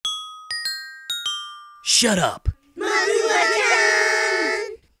Shut up!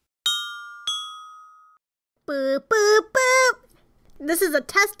 Mokuba-chan! Boop, boop, boop! This is a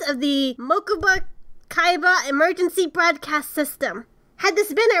test of the Mokuba Kaiba emergency broadcast system. Had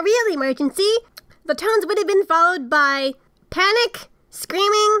this been a real emergency, the tones would have been followed by panic,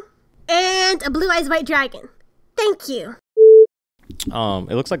 screaming, and a blue eyes white dragon. Thank you.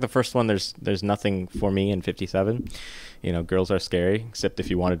 It looks like the first one, there's nothing for me in 57. You know, girls are scary, except if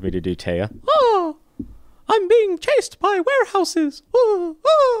you wanted me to do Taya. Oh, I'm being chased by warehouses. Oh,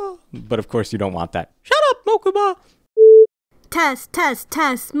 oh. But of course you don't want that. Shut up, Mokuba! Test, test,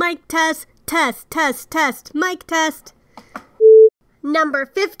 test, mic test, test, test, test, mic test. Number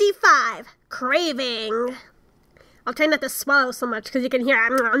 55, craving. I'll try not to swallow so much because you can hear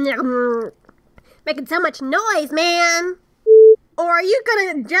making so much noise, man. Or are you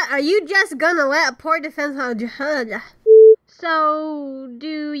just gonna let a poor defense? So,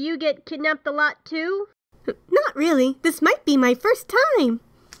 do you get kidnapped a lot too? Not really. This might be my first time.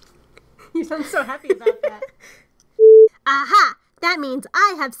 You sound so happy about that. Aha! That means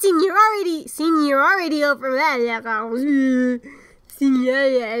I have seniority over there.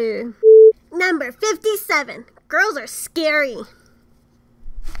 Number 57. Girls are scary.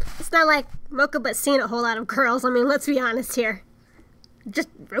 It's not like Mokuba's seen a whole lot of girls. I mean, let's be honest here. Just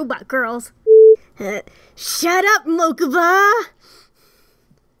robot girls. Shut up, Mokuba!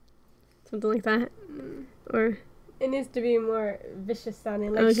 Something like that. Or it needs to be more vicious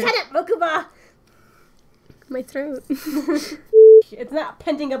sounding. Like, okay. Shut up, Mokuba! My throat. It's not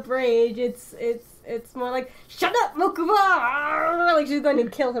penting up rage. It's more like, shut up, Mokuba! Like she's going to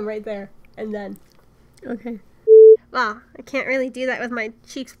kill him right there. And then. Okay. Wow, I can't really do that with my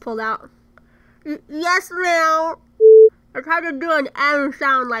cheeks pulled out. Yes, ma'am. I tried to do an M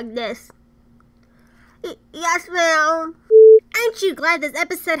sound like this. Yes, ma'am. Aren't you glad this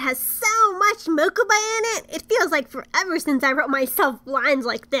episode has so much Mokuba in it? It feels like forever since I wrote myself lines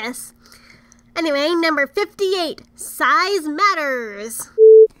like this. Anyway, number 58, size matters.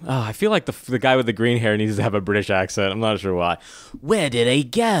 Oh, I feel like the guy with the green hair needs to have a British accent. I'm not sure why. Where did he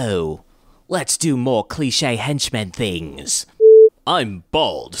go? Let's do more cliche henchman things. I'm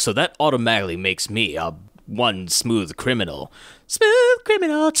bald, so that automatically makes me a one smooth criminal. Smooth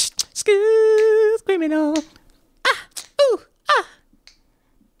criminal, smooth criminal. Ah, ooh, ah.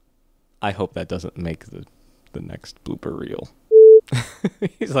 I hope that doesn't make the next blooper reel.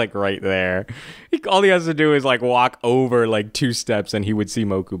 He's like right there. All he has to do is like walk over like 2 steps and he would see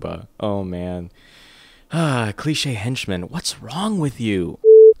Mokuba. Oh man. Cliche henchman, what's wrong with you?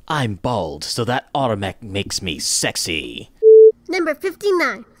 I'm bald, so that automatic makes me sexy. Number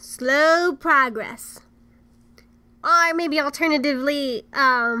 59, slow progress. Or maybe alternatively,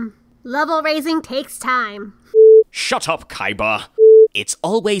 level raising takes time. Shut up, Kaiba. It's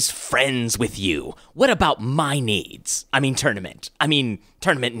always friends with you. What about my needs? Tournament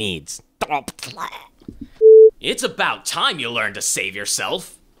needs. It's about time you learn to save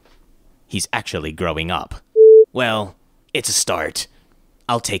yourself. He's actually growing up. Well, it's a start.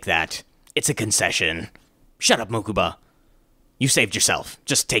 I'll take that. It's a concession. Shut up, Mokuba. You saved yourself.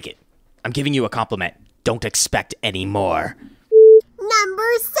 Just take it. I'm giving you a compliment. Don't expect any more.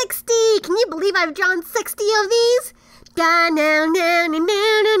 Number 60! Can you believe I've drawn 60 of these?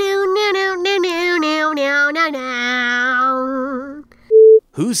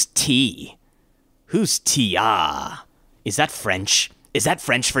 Who's T? Who's Tia? Is that French? Is that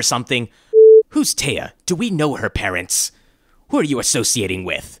French for something? Who's Taya? Do we know her parents? Who are you associating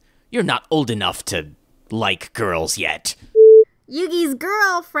with? You're not old enough to like girls yet. Yugi's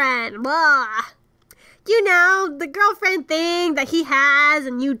girlfriend. Blah. You know, the girlfriend thing that he has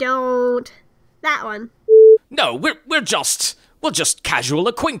and you don't. That one. No, we're just casual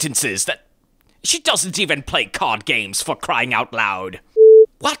acquaintances that... She doesn't even play card games, for crying out loud.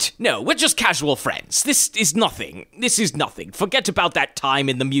 What? No, we're just casual friends. This is nothing. Forget about that time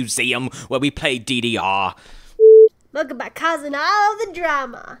in the museum where we played DDR. Look about causing all the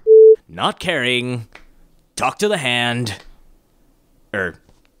drama. Not caring. Talk to the hand.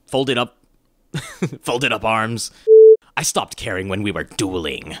 Folded up arms. I stopped caring when we were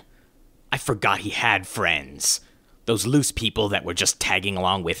dueling. I forgot he had friends. Those loose people that were just tagging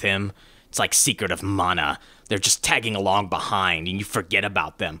along with him. It's like Secret of Mana. They're just tagging along behind and you forget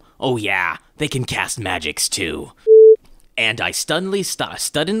about them. Oh yeah, they can cast magics too. And I suddenly,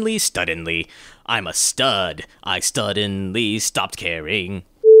 I'm a stud. I suddenly stopped caring.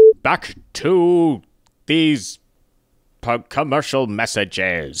 Back to these commercial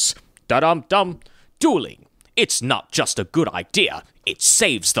messages. Da-dum-dum. Dueling. It's not just a good idea. It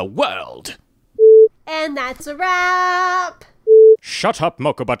saves the world. And that's a wrap. Shut up,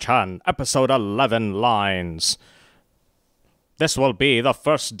 Mokuba-chan. Episode 11 lines. This will be the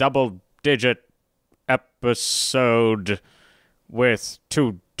first double-digit episode with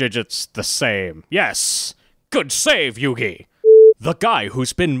 2 digits the same. Yes! Good save, Yugi! The guy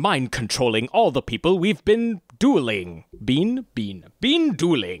who's been mind-controlling all the people we've been dueling. Bean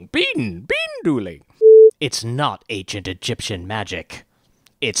dueling. It's not ancient Egyptian magic.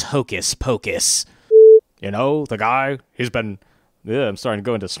 It's hocus pocus. You know, the guy, he's been... Yeah, I'm starting to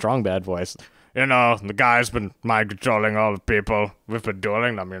go into strong bad voice. You know, the guy's been mind-controlling all the people. We've been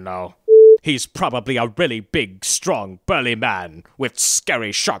dueling them, you know. He's probably a really big, strong, burly man with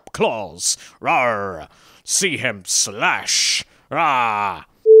scary, sharp claws. Rawr! See him slash! Rah!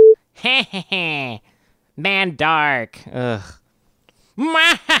 Hehehe. Man dark. Ugh.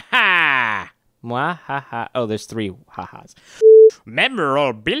 Mwahaha! Mwahaha. Oh, there's 3 ha-has.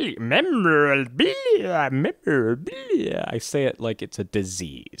 Memorabilia. I say it like it's a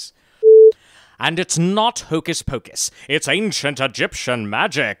disease. And it's not hocus pocus. It's ancient Egyptian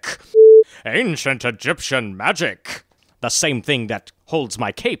magic. Ancient Egyptian magic. The same thing that holds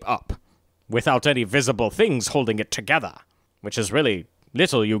my cape up, without any visible things holding it together. Which is really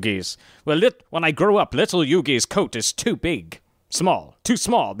little Yugi's. Well, when I grow up, little Yugi's coat is too big. Small. Too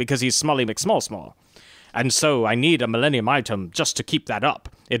small, because he's Smally McSmall. And so I need a Millennium item just to keep that up.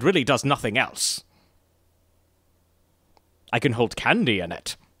 It really does nothing else. I can hold candy in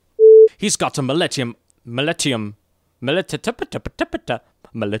it. He's got a Millennium...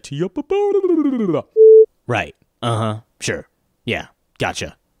 Right. Uh-huh. Sure. Yeah.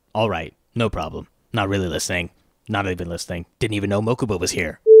 Gotcha. All right. No problem. Not really listening. Not even listening. Didn't even know Mokuba was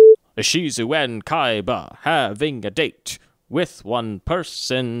here. Shizu and Kaiba having a date with one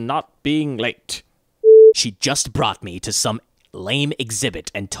person not being late. She just brought me to some lame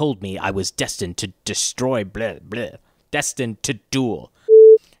exhibit and told me I was destined to destroy blah blah. Destined to duel.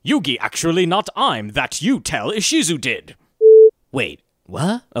 Yugi, actually not I'm. That you tell Ishizu did. Wait,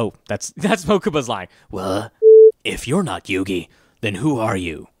 what? Oh, that's Mokuba's line. What? If you're not Yugi, then who are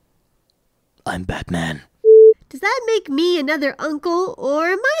you? I'm Batman. Does that make me another uncle, or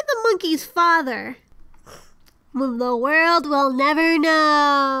am I the monkey's father? The world will never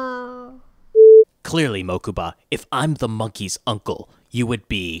know. Clearly, Mokuba, if I'm the monkey's uncle, you would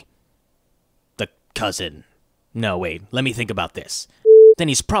be... the cousin. No, wait, let me think about this. Then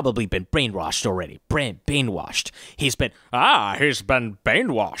he's probably been brainwashed already. Brainwashed. He's been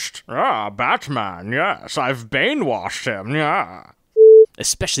brainwashed. Batman, yes, I've brainwashed him, yeah.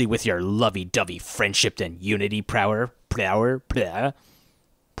 Especially with your lovey-dovey friendship and unity power.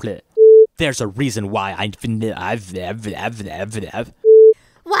 There's a reason why I've...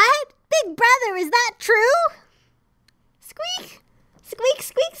 What? Big brother, is that true? Squeak! Squeak,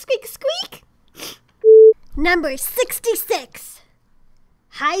 squeak, squeak, squeak! Number 66.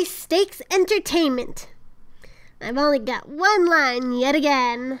 High stakes entertainment. I've only got one line yet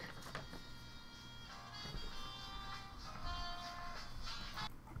again.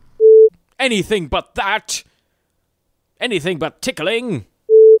 Anything but that. Anything but tickling.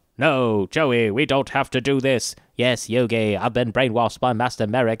 No, Joey, we don't have to do this. Yes, Yogi, I've been brainwashed by Master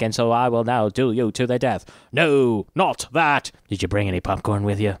Merrick, and so I will now duel you to the death. No, not that. Did you bring any popcorn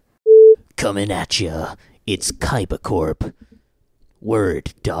with you? Coming at ya. It's Kaiba Corp.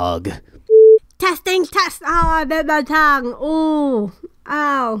 Word, dog. Testing, test. Oh, I bit my tongue. Ooh.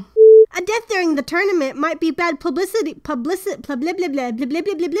 Ow. A death during the tournament might be bad publicity.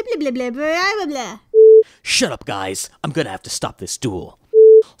 Shut up, guys. I'm gonna have to stop this duel.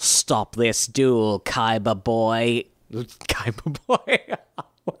 Stop this duel, Kaiba boy. Kaiba boy?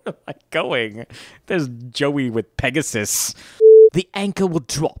 Where am I going? There's Joey with Pegasus. The anchor will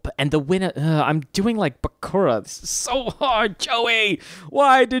drop, and the winner... I'm doing like Bakura. This is so hard, Joey.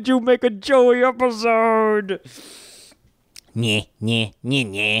 Why did you make a Joey episode? Nah,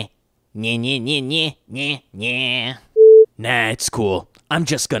 it's cool. I'm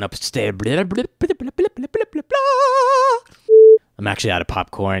just gonna stay... I'm actually out of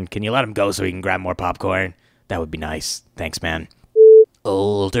popcorn. Can you let him go so we can grab more popcorn? That would be nice. Thanks, man.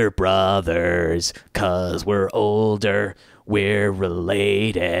 Older brothers, 'cause we're older, we're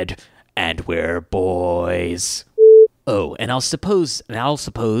related, and we're boys. Oh, and I'll suppose you'll...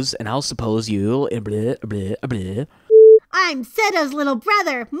 I'm Seto's little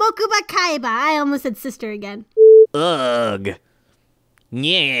brother, Mokuba Kaiba. I almost said sister again. Ugh.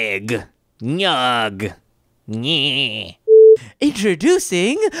 Nyeg. Nyug. Nyeh.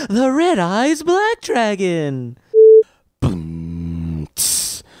 Introducing the Red Eyes Black Dragon. Boom,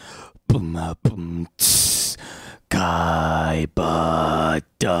 tss, boom, boom, tss. Kaiba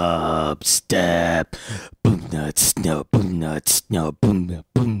dubstep. Boom nuts, no, boom nuts, no, boom,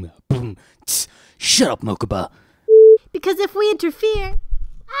 boom, boom. Tss. Shut up, Mokuba. Because if we interfere...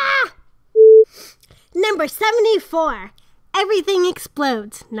 Number 74. Everything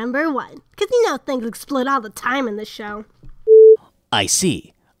explodes. Number 1. Because you know things explode all the time in the show. I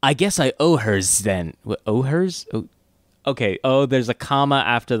see. I guess I owe hers then. What, owe hers? Oh, Okay, oh, there's a comma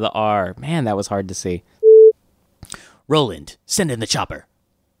after the R. Man, that was hard to see. Roland, send in the chopper.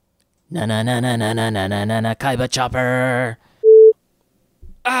 Na na na na na na na na na na Kaiba chopper.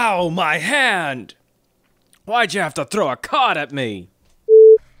 Ow, my hand! Why'd you have to throw a card at me?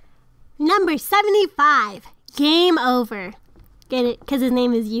 Number 75. Game over. Get it? Because his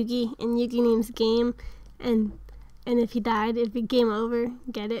name is Yugi, and Yugi name's Game. And if he died, it'd be game over.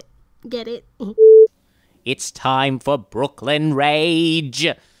 Get it? Get it? It's time for Brooklyn Rage.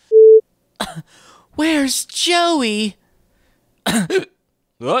 Where's Joey?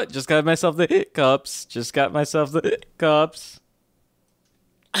 Oh, just got myself the hiccups.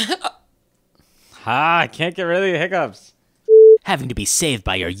 I can't get rid of the hiccups. Having to be saved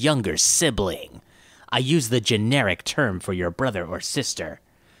by your younger sibling. I use the generic term for your brother or sister,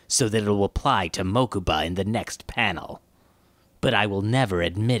 so that it will apply to Mokuba in the next panel. But I will never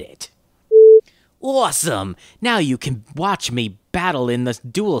admit it. Awesome! Now you can watch me battle in the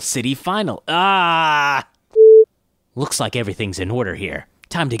Duel City final. Looks like everything's in order here.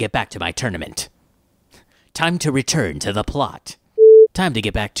 Time to get back to my tournament. Time to return to the plot. Time to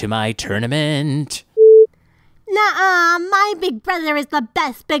get back to my tournament. Nuh-uh, my big brother is the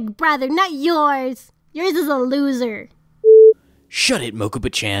best big brother, not yours. Yours is a loser. Shut it,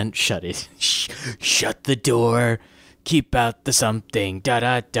 Mokuba-chan. Shut it. Shut the door. Keep out the something.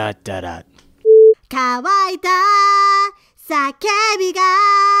 Da-da-da-da-da. Kawaita sakebi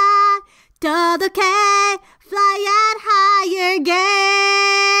ga todoke, fly at higher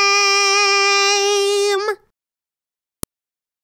game.